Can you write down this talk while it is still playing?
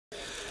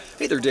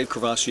Hey there, Dave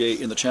Courvoisier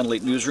in the Channel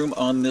 8 newsroom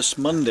on this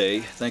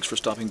Monday. Thanks for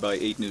stopping by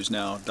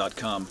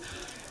 8newsnow.com.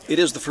 It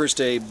is the first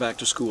day back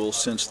to school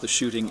since the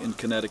shooting in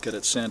Connecticut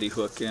at Sandy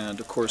Hook, and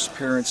of course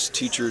parents,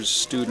 teachers,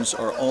 students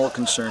are all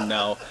concerned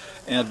now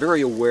and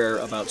very aware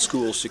about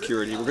school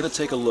security. We're going to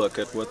take a look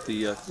at what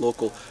the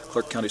local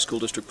Clark County School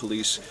District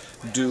Police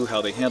do,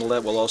 how they handle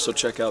that. We'll also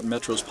check out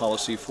Metro's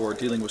policy for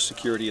dealing with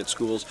security at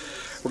schools.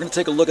 We're going to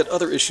take a look at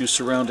other issues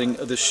surrounding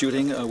this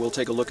shooting. We'll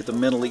take a look at the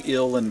mentally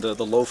ill and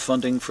the low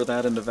funding for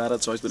that in Nevada.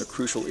 It's always been a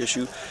crucial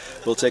issue.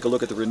 We'll take a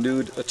look at the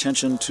renewed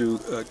attention to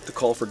the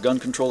call for gun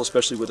control,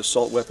 especially with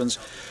assault weapons.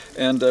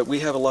 And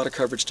we have a lot of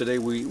coverage today.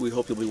 We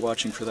hope you'll be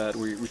watching for that.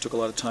 We took a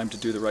lot of time to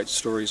do the right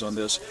stories on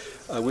this.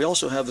 We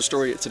also have the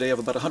story today of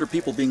about 100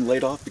 people being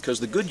laid off because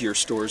the Goodyear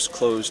stores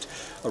closed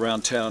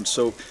around town.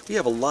 So we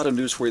have a lot of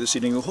news for you this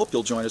evening. We hope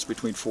you'll join us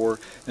between 4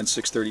 and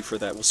 6:30 for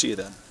that. We'll see you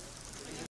then.